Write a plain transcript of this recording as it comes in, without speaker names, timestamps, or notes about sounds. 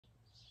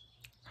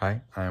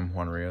Hi, I'm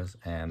Juan Rios,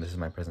 and this is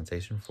my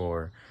presentation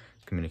for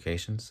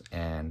communications.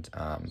 And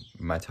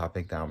my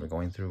topic that I'll be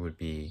going through would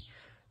be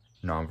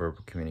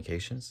nonverbal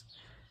communications.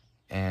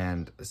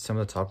 And some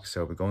of the topics that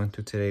I'll be going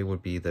through today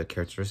would be the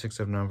characteristics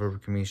of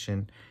nonverbal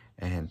communication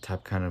and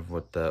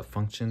what the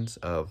functions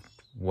of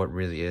what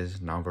really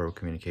is nonverbal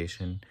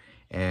communication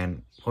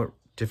and what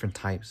different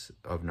types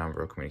of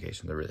nonverbal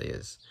communication there really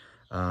is.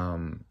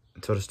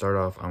 So to start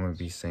off, I'm going to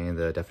be saying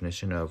the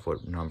definition of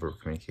what nonverbal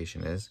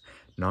communication is.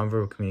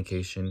 Nonverbal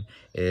communication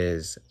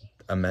is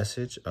a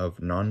message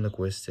of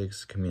non-linguistic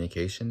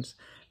communications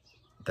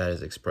that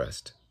is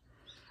expressed.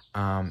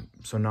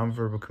 So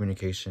nonverbal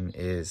communication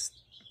is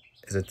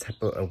a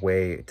type of a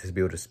way to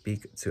be able to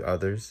speak to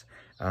others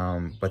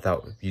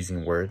without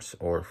using words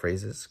or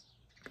phrases,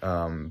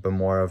 but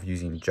more of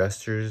using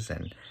gestures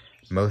and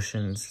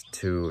motions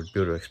to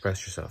be able to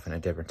express yourself in a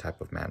different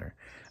type of manner.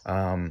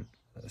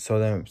 So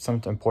then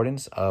some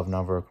importance of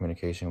nonverbal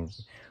communication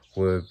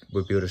would be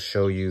able to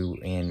show you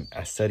in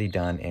a study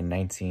done in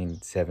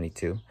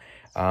 1972,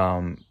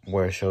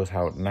 where it shows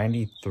how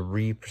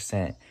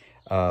 93%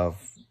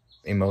 of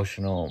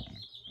emotional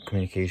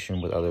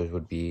communication with others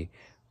would be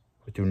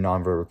through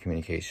nonverbal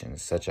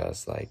communications, such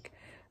as like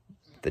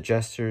the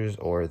gestures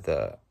or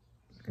the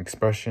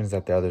expressions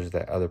that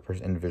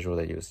individual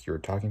that you're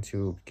talking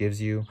to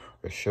gives you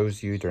or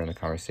shows you during the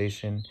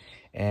conversation.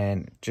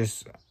 And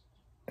just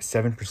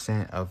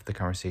 7% of the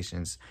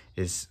conversations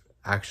is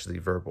actually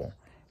verbal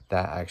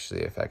that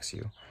actually affects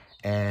you.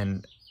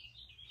 And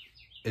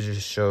it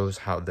just shows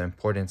how the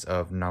importance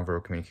of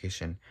nonverbal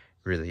communication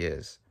really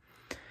is.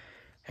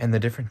 And the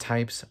different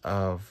types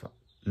of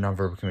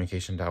nonverbal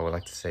communication that I would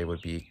like to say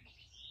would be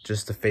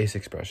just the face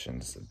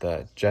expressions,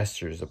 the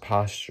gestures, the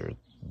posture,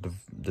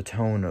 the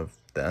tone of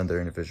the other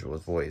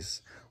individual's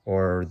voice,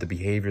 or the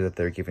behavior that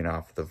they're giving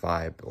off, the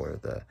vibe,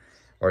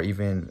 or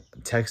even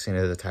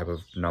texting is a type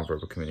of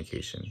nonverbal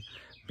communication,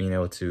 being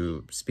able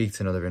to speak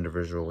to another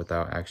individual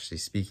without actually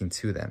speaking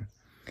to them.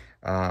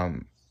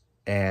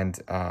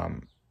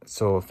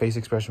 So a face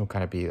expression would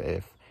kind of be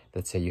if,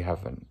 let's say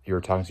you're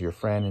talking to your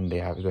friend and they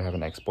have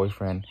an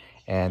ex-boyfriend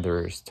and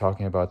they're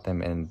talking about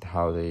them and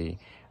how they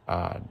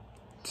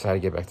decide to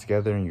get back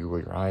together, and you roll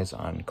your eyes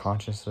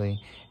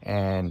unconsciously,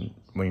 and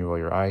when you roll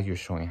your eyes, you're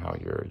showing how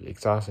you're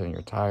exhausted and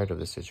you're tired of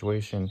the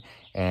situation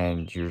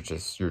and you're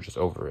just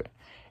over it.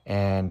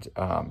 And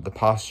the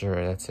posture,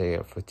 let's say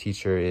if a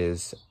teacher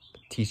is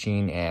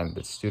teaching and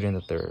the student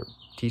that they're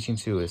teaching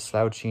to is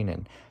slouching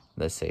and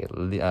let's say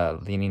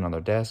leaning on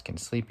their desk and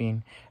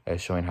sleeping,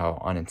 showing how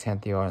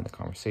unintent they are in the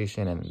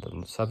conversation and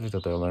the subject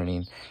that they're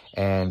learning,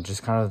 and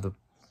just kind of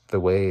the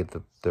way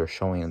that they're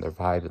showing and their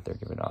vibe that they're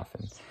giving off.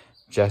 And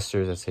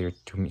gestures, let's say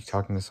you're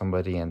talking to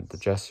somebody and the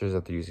gestures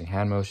that they're using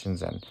hand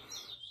motions, and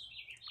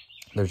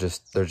they're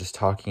just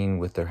talking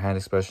with their hand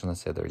expression.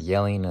 Let's say they're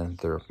yelling and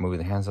they're moving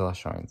their hands a lot,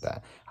 showing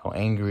that how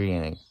angry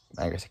and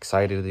I guess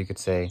excited, you could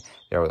say,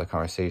 they are with the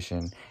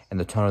conversation, and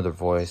the tone of their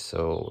voice.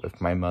 So if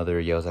my mother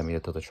yells at me to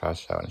throw the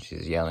trash out and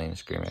she's yelling and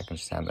screaming, I can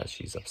understand that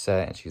she's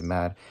upset and she's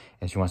mad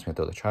and she wants me to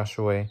throw the trash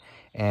away.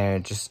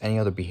 And just any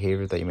other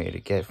behavior that you may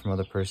get from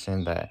another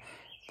person that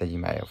you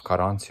might have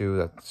caught on to,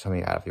 that's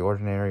something out of the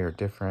ordinary or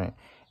different.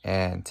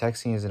 And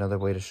texting is another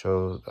way to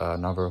show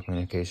nonverbal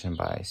communication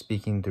by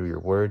speaking through your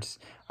words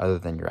other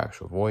than your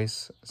actual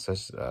voice,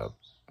 such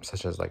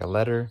as like a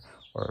letter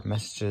or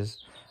messages.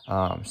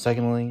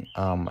 Secondly,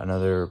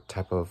 another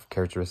type of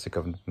characteristic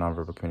of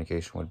nonverbal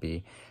communication would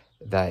be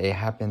that it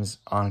happens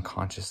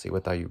unconsciously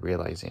without you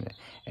realizing it,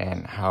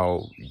 and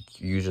how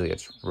usually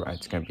it's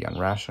going to be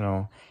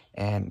irrational,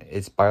 and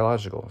it's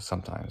biological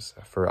sometimes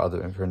for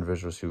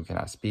individuals who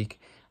cannot speak,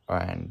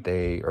 and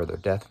they're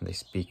deaf and they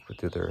speak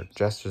through their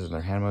gestures and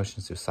their hand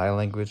motions through sign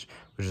language,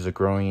 which is a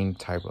growing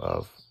type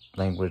of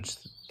language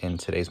in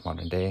today's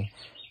modern day,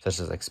 such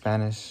as like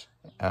Spanish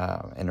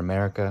in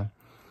America.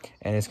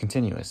 And it's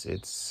continuous.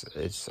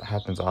 It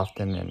happens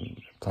often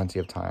and plenty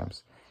of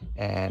times.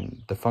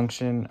 And the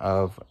function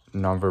of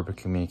nonverbal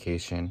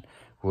communication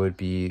would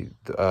be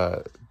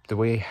the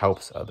way it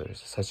helps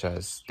others, such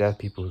as deaf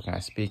people who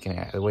cannot speak,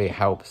 and the way it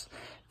helps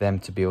them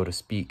to be able to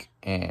speak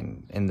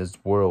and in this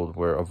world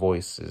where a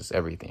voice is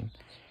everything,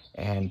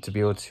 and to be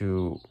able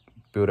to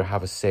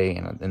have a say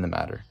in the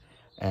matter.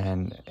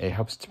 And it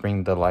helps to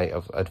bring the light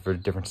of a very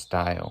different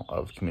style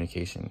of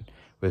communication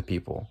with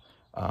people.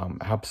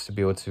 It helps to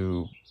be able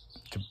to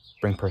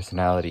bring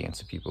personality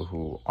into people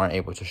who aren't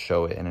able to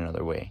show it in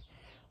another way.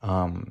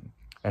 And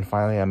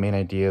finally, a main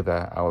idea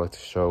that I would like to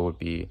show would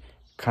be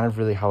kind of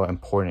really how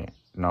important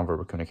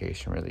nonverbal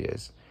communication really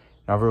is.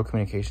 Nonverbal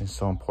communication is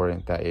so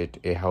important that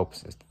it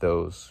helps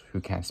those who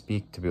can't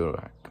speak to be able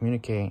to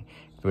communicate,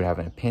 to be able to have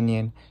an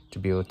opinion, to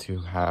be able to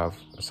have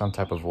some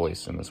type of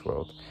voice in this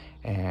world.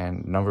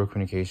 And nonverbal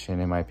communication,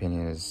 in my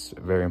opinion, is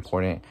very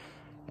important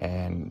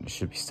and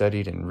should be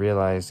studied and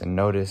realized and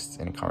noticed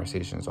in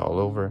conversations all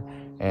over.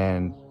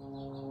 And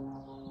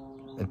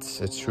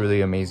it's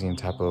truly amazing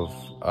type of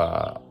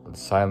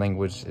sign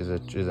language is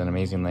an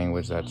amazing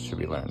language that should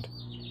be learned.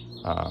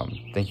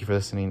 Thank you for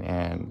listening,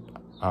 and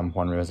I'm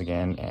Juan Rios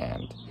again,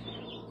 and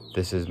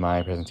this is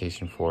my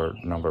presentation for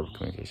nonverbal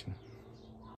communication.